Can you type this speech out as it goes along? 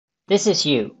This is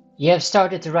you. You have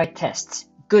started to write tests.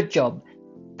 Good job.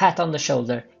 Pat on the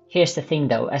shoulder. Here's the thing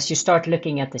though, as you start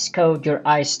looking at this code, your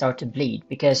eyes start to bleed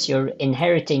because you're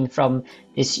inheriting from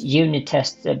this unit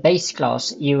test base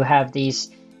class. You have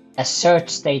these assert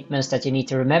statements that you need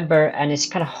to remember, and it's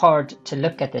kind of hard to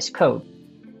look at this code.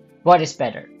 What is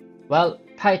better? Well,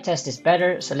 pytest is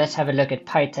better, so let's have a look at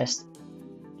pytest.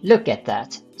 Look at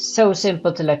that. So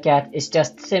simple to look at. It's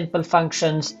just simple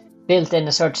functions, built-in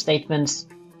assert statements.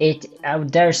 I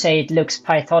would dare say it looks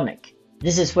Pythonic.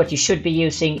 This is what you should be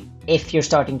using if you're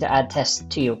starting to add tests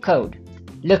to your code.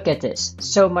 Look at this.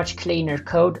 So much cleaner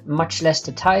code, much less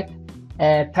to type.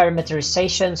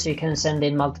 Parameterization, so you can send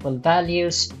in multiple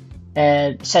values.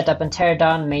 Setup and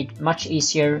teardown made much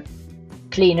easier.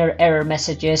 Cleaner error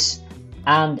messages,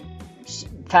 and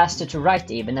faster to write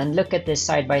even. And look at this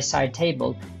side-by-side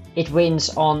table. It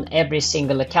wins on every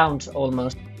single account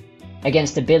almost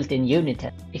against the built-in unit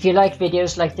test. If you like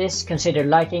videos like this, consider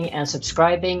liking and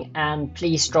subscribing, and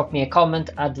please drop me a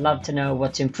comment. I'd love to know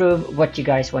what to improve, what you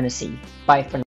guys want to see. Bye for now.